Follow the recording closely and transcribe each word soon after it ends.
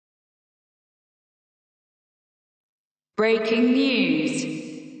Breaking news.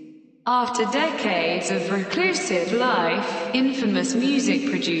 After decades of reclusive life, infamous music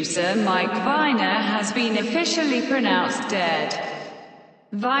producer Mike Viner has been officially pronounced dead.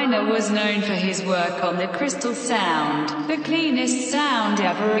 Viner was known for his work on the Crystal Sound, the cleanest sound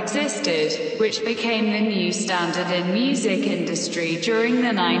ever existed, which became the new standard in music industry during the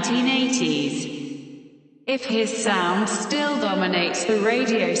 1980s. If his sound still dominates the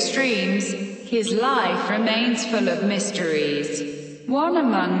radio streams, his life remains full of mysteries. One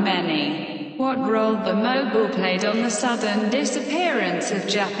among many. What role the mogul played on the sudden disappearance of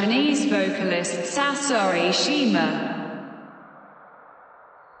Japanese vocalist Sasori Shima.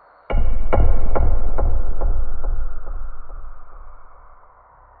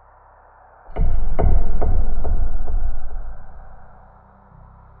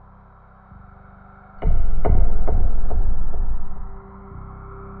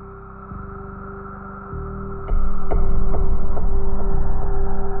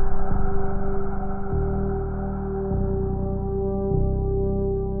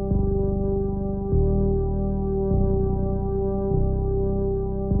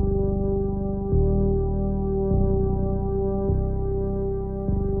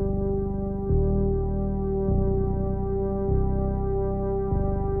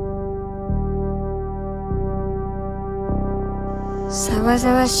ざわ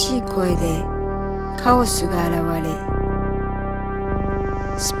ざわしい声でカオスが現れ、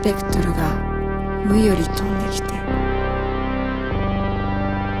スペクトルが無より飛んできて、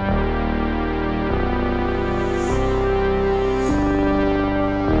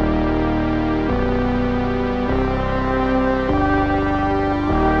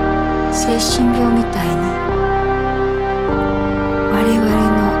精神病みたいに我々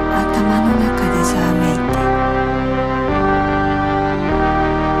の頭の中でざわめいて、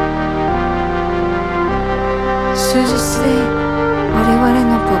数日で我々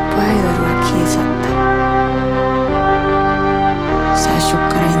のポップアイドルは消え去った。最初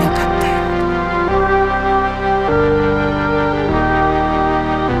からいなかったよ。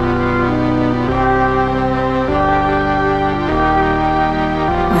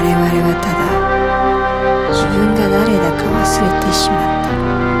我々はただ自分が誰だか忘れてしまった。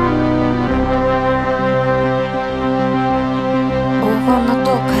黄金の塔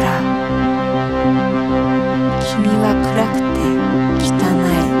から君は暗くて汚い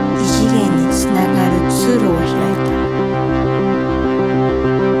異次元につながる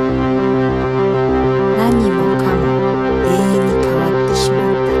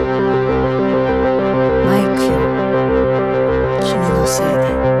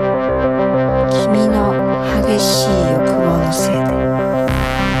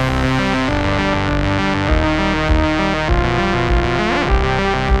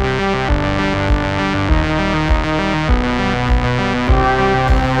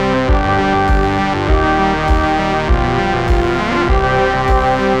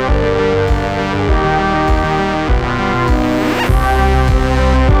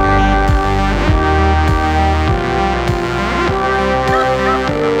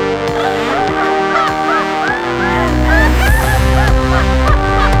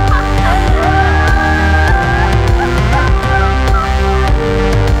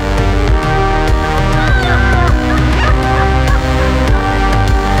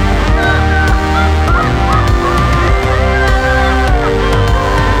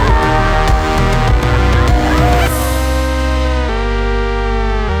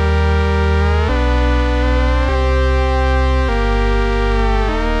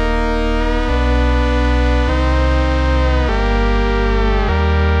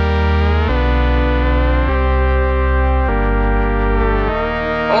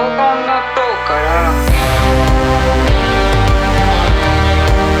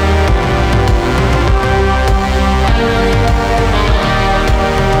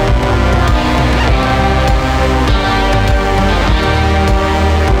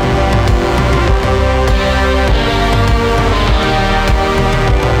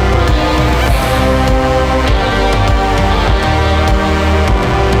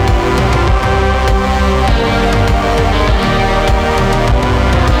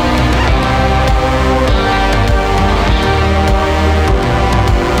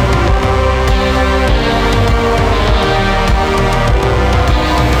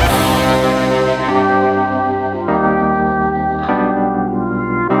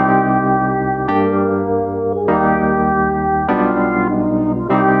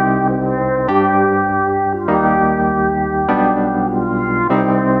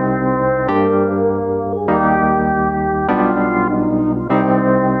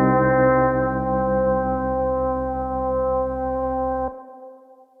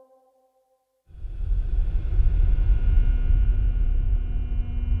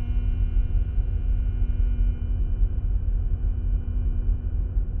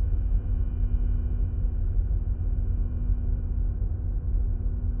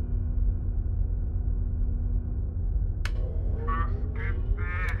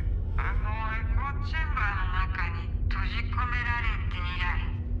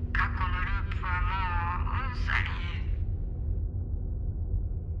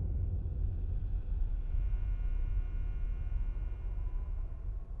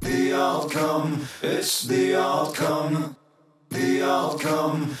outcome, it's the outcome. The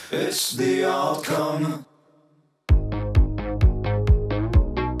outcome, it's the outcome.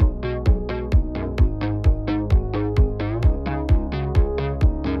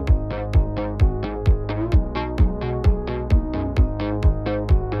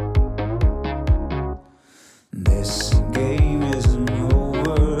 This game isn't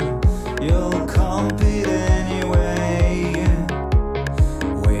over, you'll compete anyway.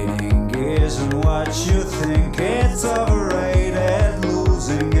 Waiting isn't what you think, it's overrated,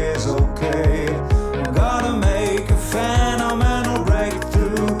 losing is okay. God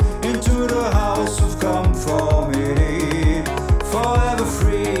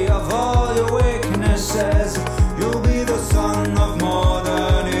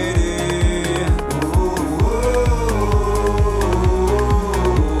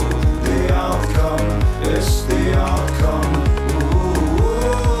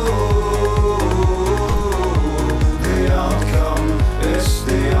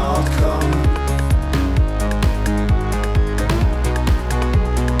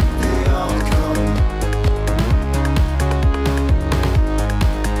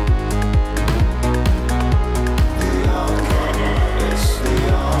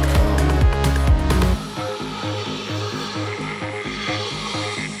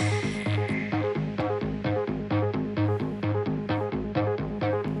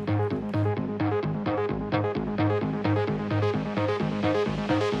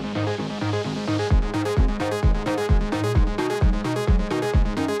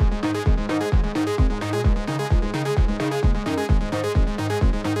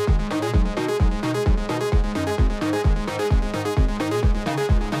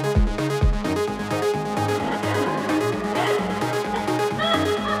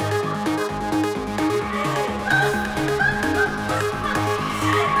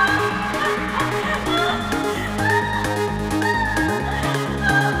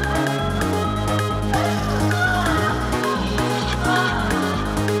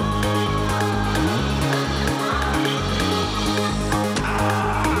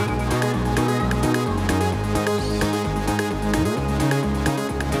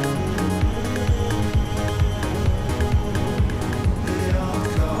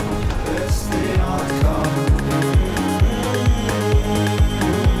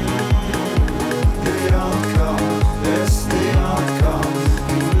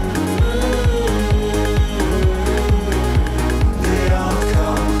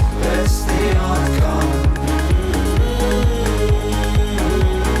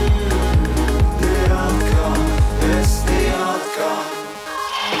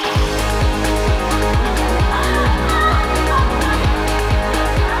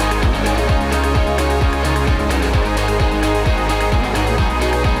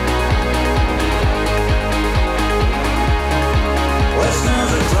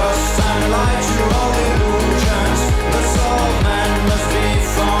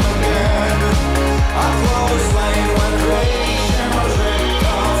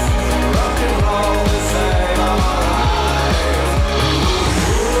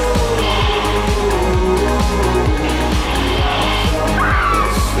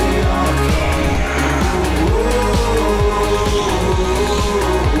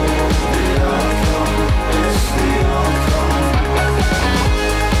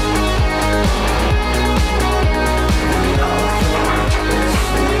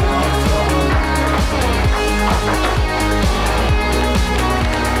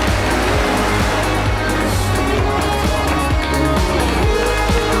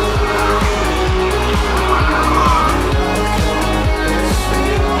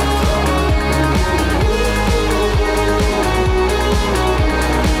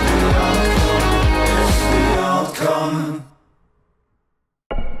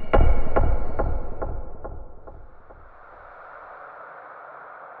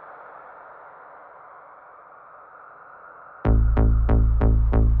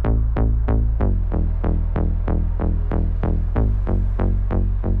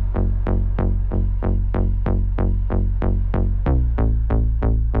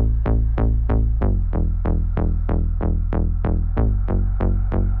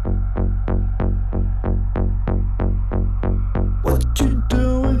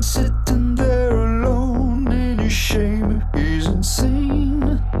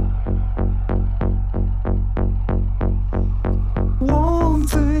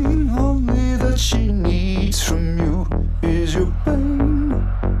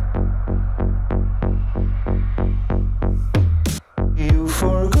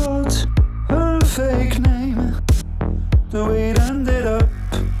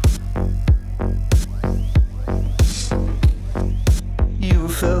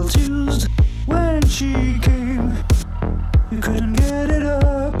felt used when she came. You couldn't get it up.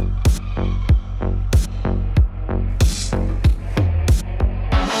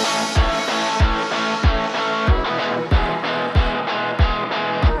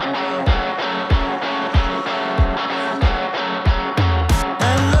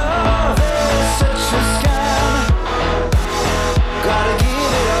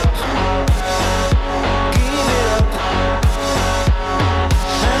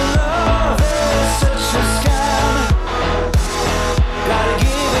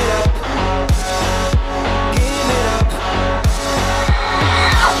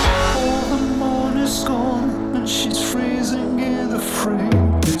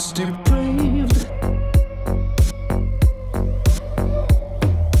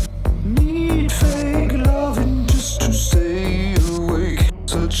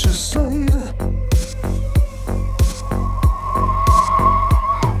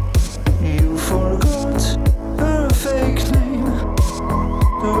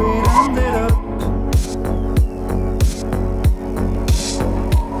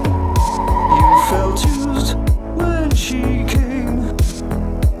 Felt used when she came.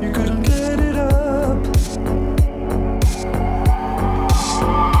 You couldn't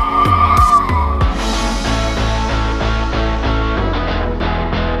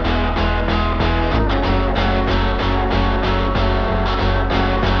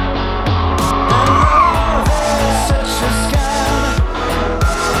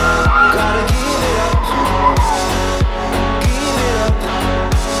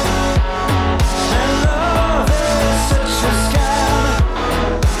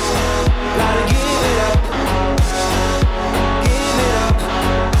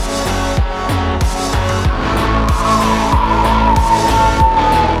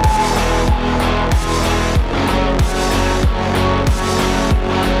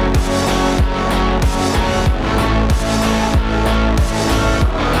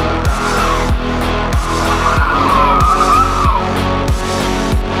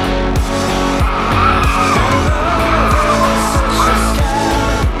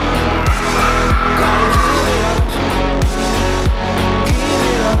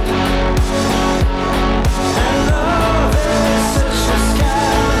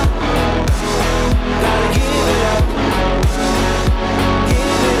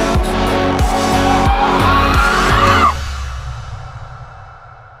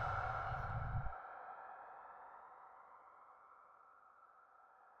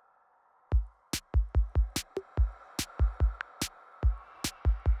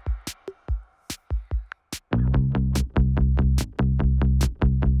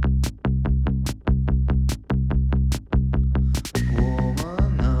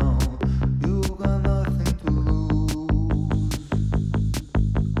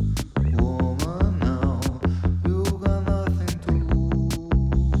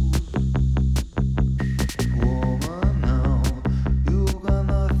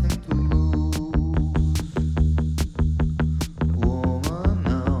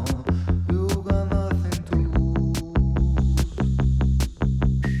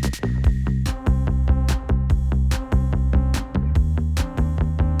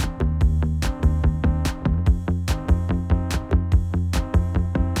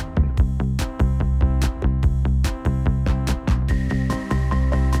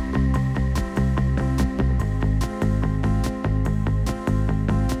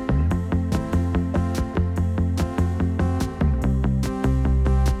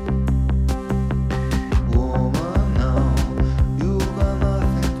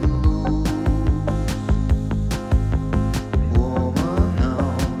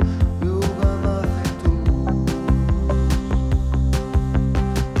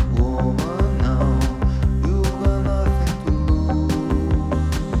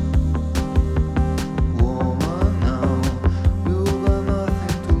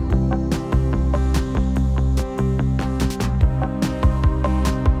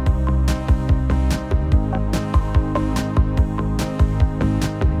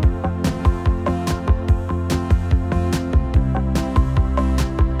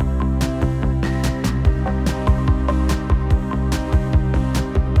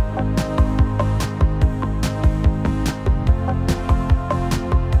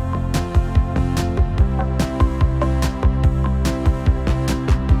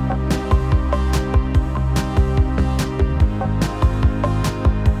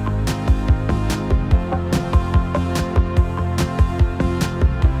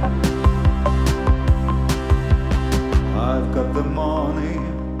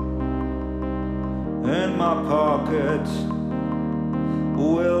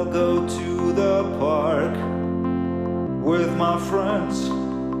We'll go to the park with my friends.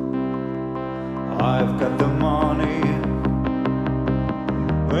 I've got the money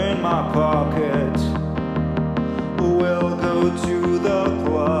in my pocket. We'll go to the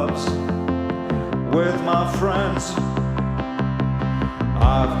clubs with my friends.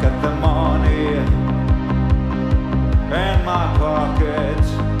 I've got the money in my pocket.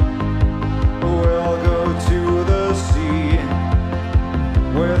 We'll go to the sea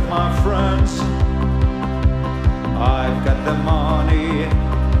with my friends. I've got the money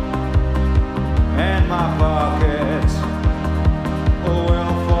in my pocket.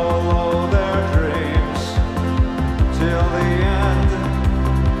 We'll follow their dreams till the end.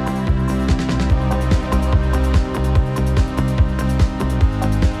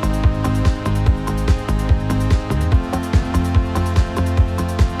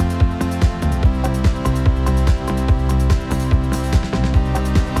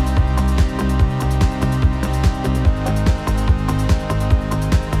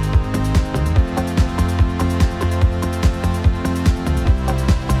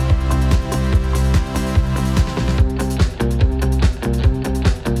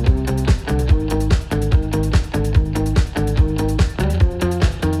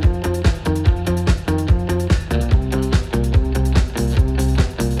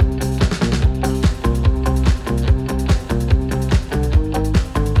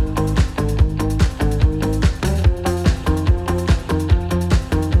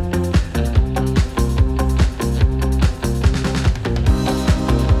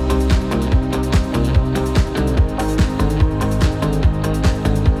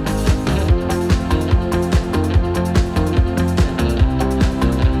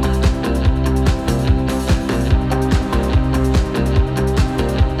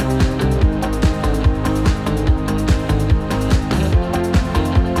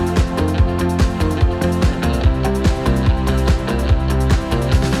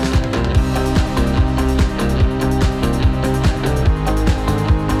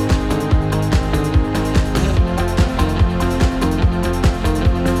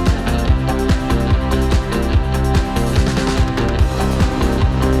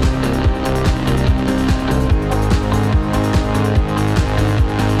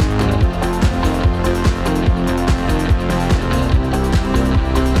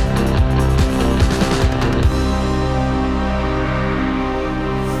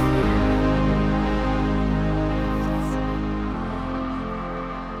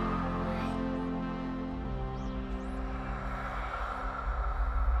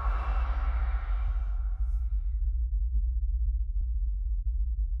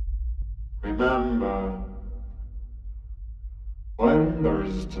 Remember, when the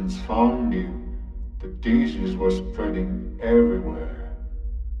resistance found you, the disease was spreading everywhere.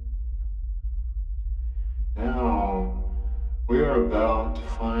 Now, we are about to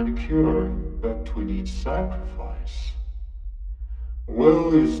find a cure, but we need sacrifice.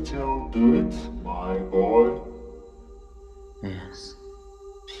 Will you still do it, my boy? Yes.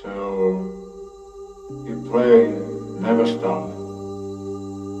 So, you play, never stop.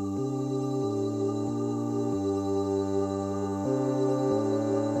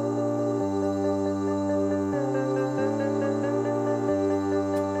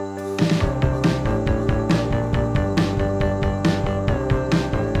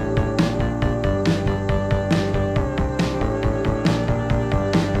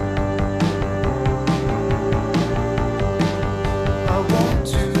 I want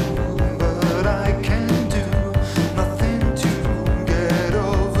to, but I can do nothing to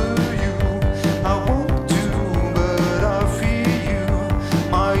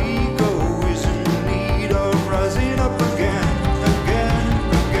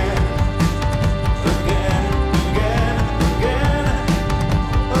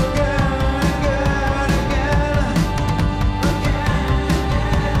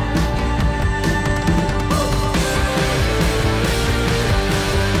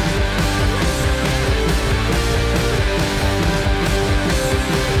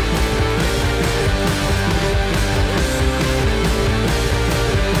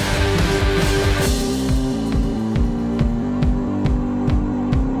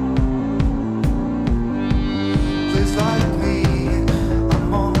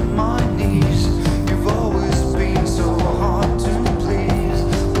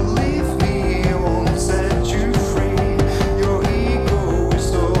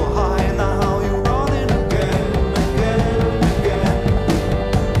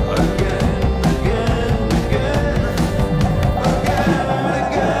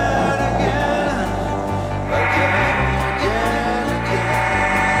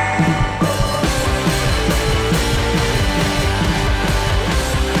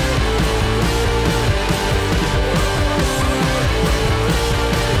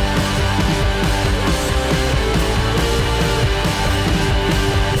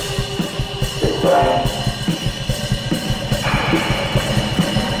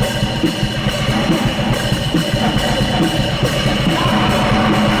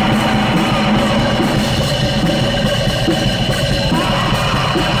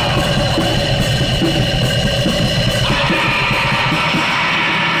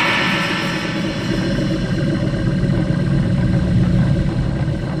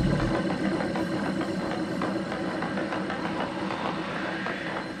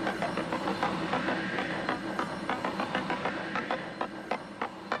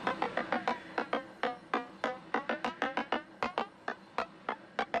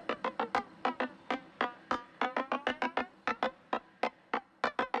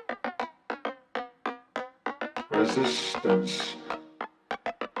Resistance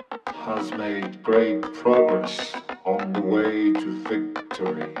has made great progress on the way to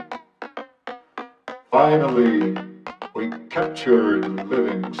victory. Finally, we captured a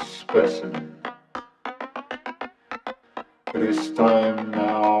living specimen. It is time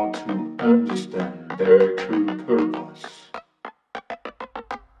now to understand their true purpose.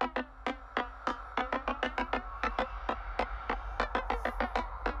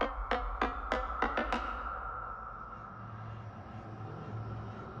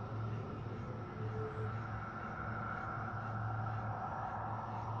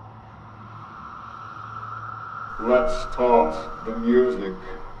 Let's start the music.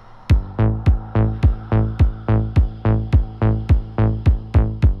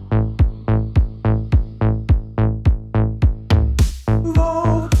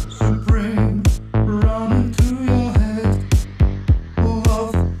 Love supreme, run into your head.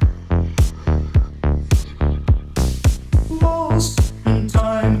 Love lost in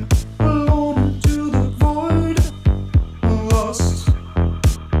time, alone into the void. Lost.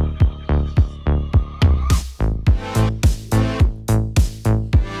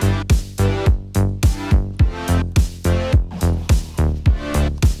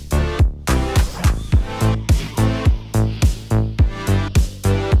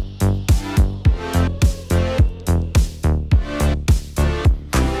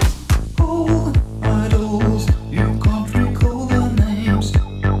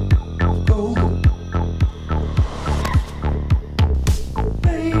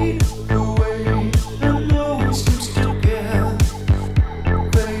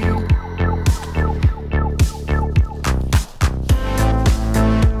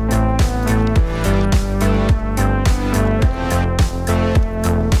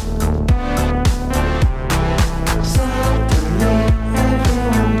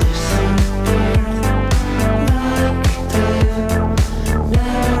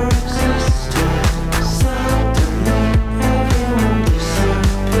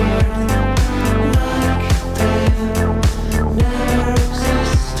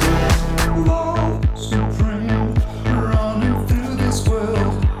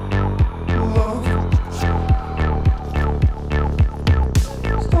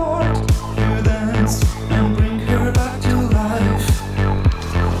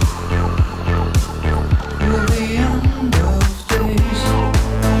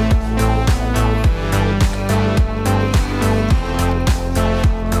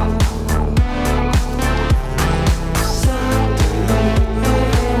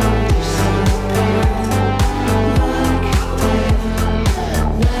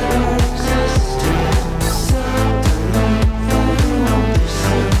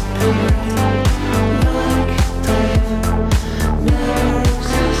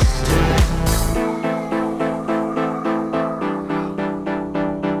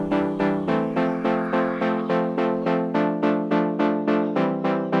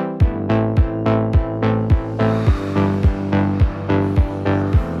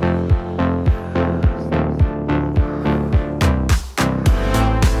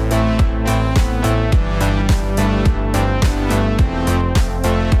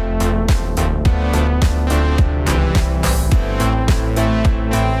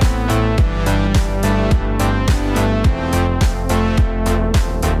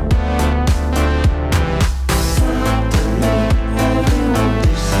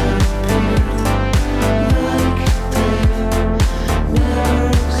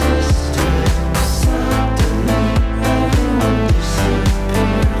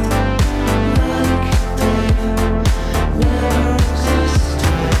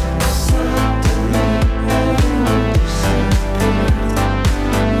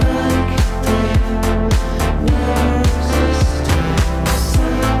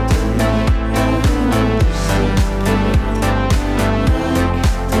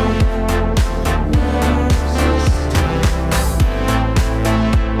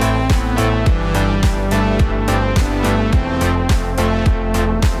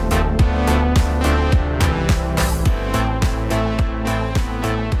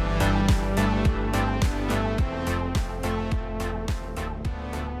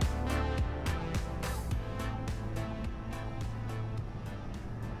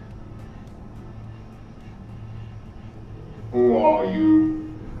 Who are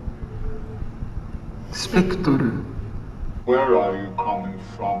you? スペクトル。 Where are you coming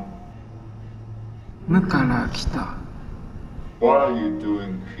from? 無から来た。What are you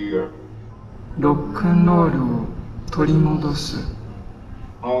doing here? ロックンロールを取り戻す。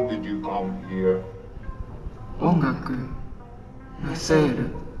How did you come here? 音楽、ナセール、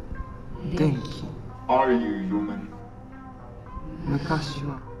電気。Are you human? 昔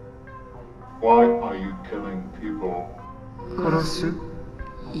は Why are you killing people? 殺す、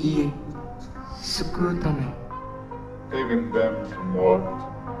家、救うため。Saving them from what?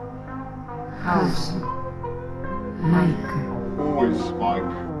 ハウス、マイク、 Who is Mike?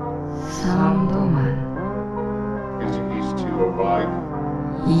 サウンドマン、 Is he still alive?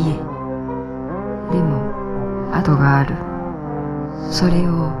 いえ。でも後がある。それ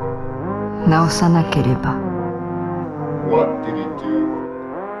を直さなければ。 What did he do?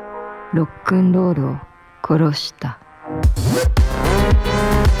 ロックンロールを殺した。